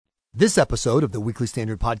This episode of the Weekly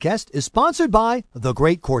Standard Podcast is sponsored by The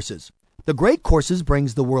Great Courses. The Great Courses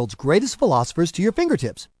brings the world's greatest philosophers to your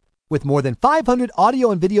fingertips. With more than 500 audio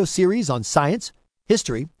and video series on science,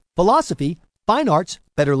 history, philosophy, fine arts,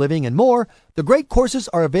 better living, and more, The Great Courses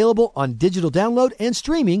are available on digital download and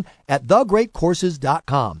streaming at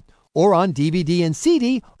thegreatcourses.com or on DVD and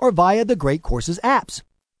CD or via The Great Courses apps.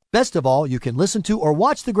 Best of all, you can listen to or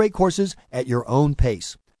watch The Great Courses at your own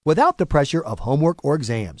pace, without the pressure of homework or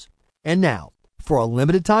exams. And now, for a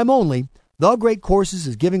limited time only, The Great Courses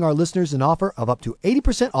is giving our listeners an offer of up to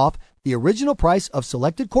 80% off the original price of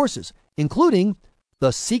selected courses, including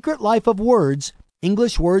The Secret Life of Words,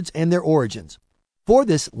 English Words and Their Origins. For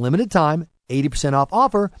this limited time, 80% off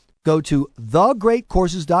offer, go to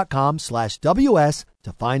thegreatcourses.com/WS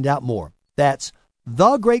to find out more. That's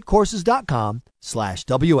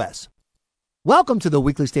thegreatcourses.com/WS. Welcome to the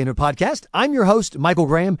Weekly Standard Podcast. I'm your host, Michael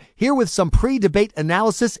Graham. Here with some pre-debate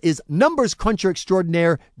analysis is numbers cruncher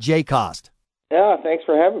extraordinaire, Jay Cost. Yeah, thanks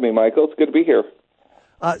for having me, Michael. It's good to be here.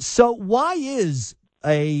 So why is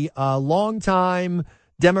a longtime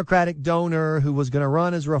Democratic donor who was going to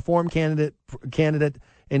run as a reform candidate,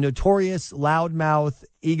 a notorious loudmouth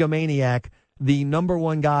egomaniac, the number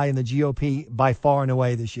one guy in the GOP by far and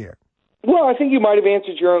away this year? Well, I think you might have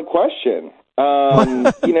answered your own question.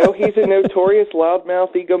 He's a notorious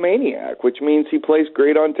loudmouth egomaniac, which means he plays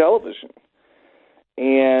great on television.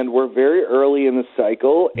 And we're very early in the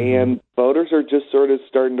cycle, and voters are just sort of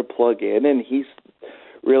starting to plug in, and he's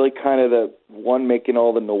really kind of the one making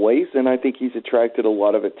all the noise, and I think he's attracted a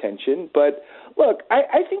lot of attention. But, look,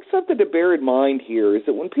 I think something to bear in mind here is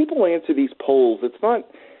that when people answer these polls, it's not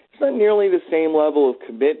nearly the same level of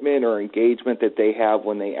commitment or engagement that they have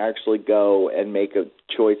when they actually go and make a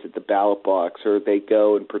choice at the ballot box or they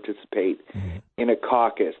go and participate in a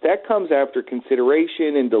caucus. That comes after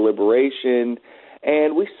consideration and deliberation.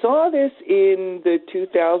 And we saw this in the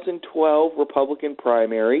 2012 Republican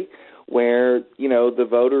primary where, the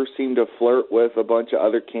voters seemed to flirt with a bunch of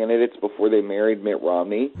other candidates before they married Mitt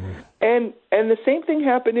Romney. And the same thing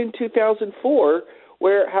happened in 2004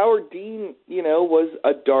 where Howard Dean, was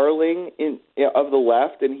a darling of the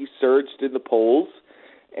left, and he surged in the polls.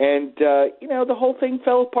 And, the whole thing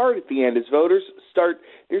fell apart at the end as voters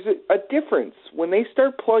there's a difference. When they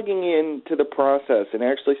start plugging into the process and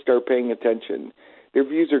actually start paying attention, their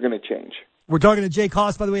views are going to change. We're talking to Jay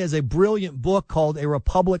Cost, by the way, has a brilliant book called A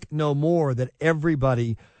Republic No More that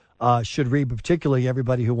everybody should read, particularly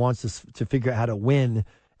everybody who wants to figure out how to win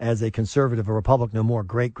as a conservative. A Republic No More,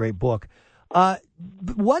 great book.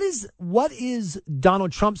 What is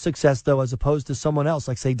Donald Trump's success, though, as opposed to someone else,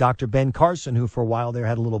 like, say, Dr. Ben Carson, who for a while there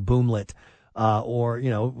had a little boomlet, or,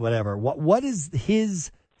 whatever. What is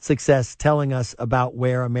his success telling us about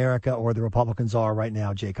where America or the Republicans are right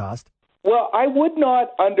now, Jay Cost? Well, I would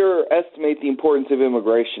not underestimate the importance of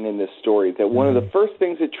immigration in this story. That one of the first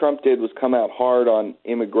things that Trump did was come out hard on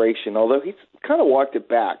immigration, although he's kind of walked it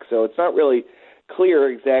back. So it's not really clear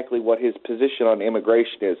exactly what his position on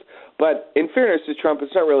immigration is. But in fairness to Trump,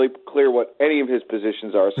 it's not really clear what any of his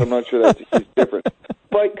positions are, so I'm not sure that's a huge difference.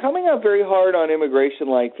 But coming out very hard on immigration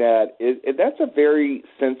like that, that's a very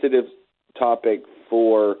sensitive topic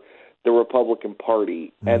for the Republican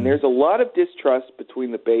Party. And there's a lot of distrust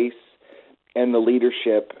between the base and the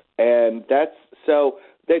leadership. And that's so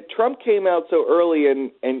that Trump came out so early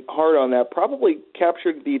and hard on that probably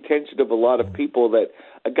captured the attention of a lot of people that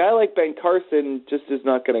a guy like Ben Carson just is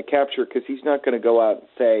not going to capture because he's not going to go out and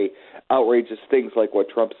say outrageous things like what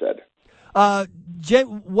Trump said. Jay,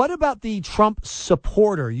 what about the Trump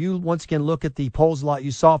supporter? You once again look at the polls a lot.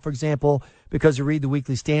 You saw, for example, because you read the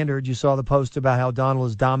Weekly Standard, you saw the post about how Donald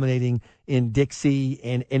is dominating in Dixie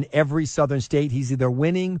and in every southern state. He's either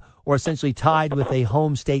winning or essentially tied with a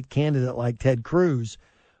home state candidate like Ted Cruz.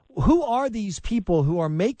 Who are these people who are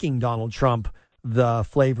making Donald Trump the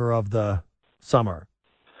flavor of the summer?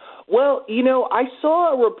 Well, I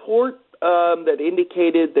saw a report that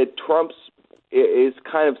indicated that Trump's is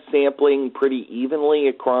kind of sampling pretty evenly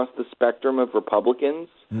across the spectrum of Republicans.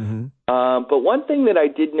 But one thing that I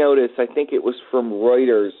did notice, I think it was from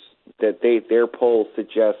Reuters, that their poll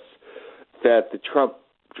suggests that the Trump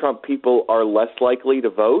people are less likely to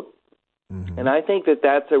vote. And I think that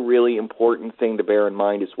that's a really important thing to bear in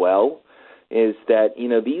mind as well, is that,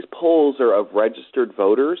 these polls are of registered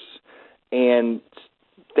voters, and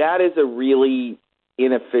that is a really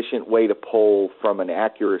inefficient way to poll from an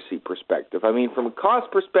accuracy perspective. I mean, from a cost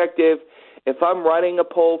perspective, if I'm running a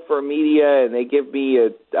poll for media and they give me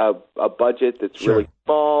a budget that's really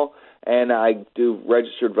small, and I do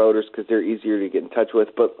registered voters because they're easier to get in touch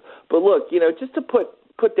with. But look, just to put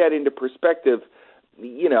that into perspective,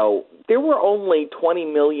 there were only 20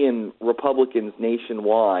 million Republicans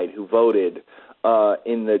nationwide who voted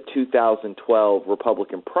in the 2012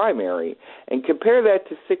 Republican primary, and compare that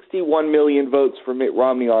to 61 million votes for Mitt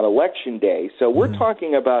Romney on Election Day. So we're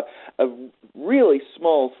talking about a really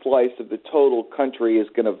small slice of the total country is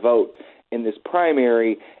going to vote in this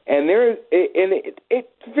primary, and it's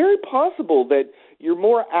very possible that your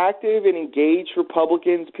more active and engaged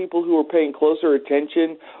Republicans, people who are paying closer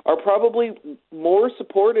attention, are probably more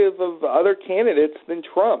supportive of other candidates than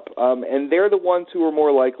Trump, and they're the ones who are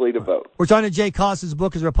more likely to vote. We're talking to Jay Costas'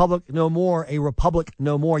 book is Republic No More, A Republic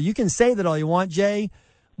No More. You can say that all you want, Jay,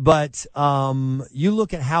 but you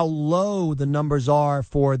look at how low the numbers are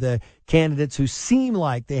for the candidates who seem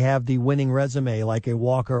like they have the winning resume, like a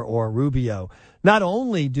Walker or a Rubio. Not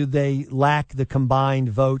only do they lack the combined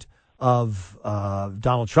vote of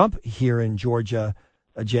Donald Trump here in Georgia,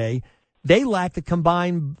 Jay, they lack the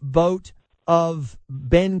combined vote of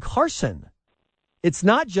Ben Carson. It's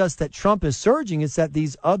not just that Trump is surging, it's that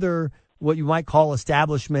these other, what you might call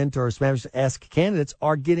establishment or establishment-esque candidates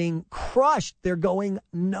are getting crushed. They're going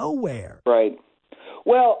nowhere. Right.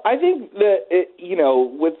 Well, I think that,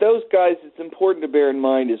 with those guys, it's important to bear in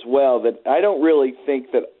mind as well that I don't really think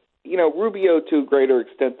that, Rubio to a greater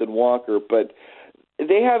extent than Walker, but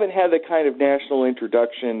they haven't had the kind of national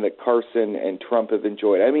introduction that Carson and Trump have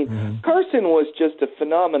enjoyed. I mean, Carson was just a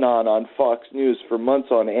phenomenon on Fox News for months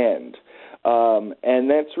on end. And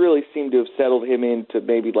that's really seemed to have settled him into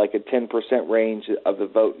maybe like a 10% range of the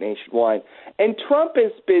vote nationwide. And Trump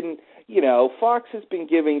has been, Fox has been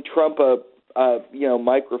giving Trump a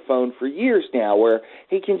microphone for years now where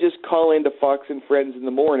he can just call into Fox and Friends in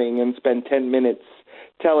the morning and spend 10 minutes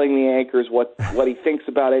telling the anchors what he thinks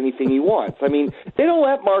about anything he wants. I mean, they don't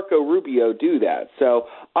let Marco Rubio do that. So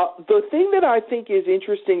the thing that I think is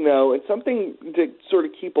interesting, though, and something to sort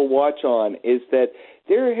of keep a watch on, is that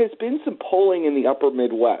there has been some polling in the upper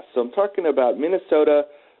Midwest. So I'm talking about Minnesota,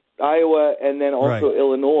 Iowa, and then also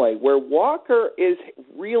Illinois, where Walker is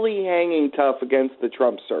really hanging tough against the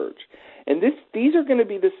Trump surge. And these are going to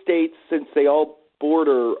be the states, since they all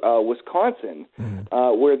border Wisconsin,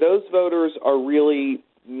 where those voters are really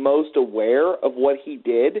most aware of what he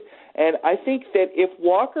did. And I think that if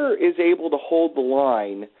Walker is able to hold the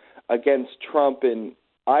line against Trump in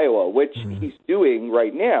Iowa, which he's doing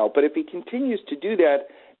right now, but if he continues to do that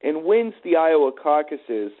and wins the Iowa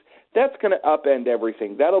caucuses, that's going to upend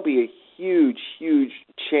everything. That'll be a huge, huge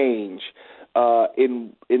change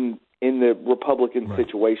in the Republican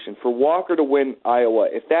situation. For Walker to win Iowa,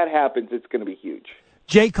 if that happens, it's going to be huge.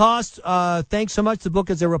 Jay Cost, thanks so much. The book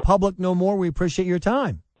is A Republic No More. We appreciate your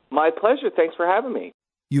time. My pleasure. Thanks for having me.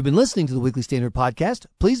 You've been listening to the Weekly Standard Podcast.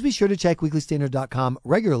 Please be sure to check weeklystandard.com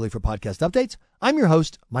regularly for podcast updates. I'm your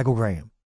host, Michael Graham.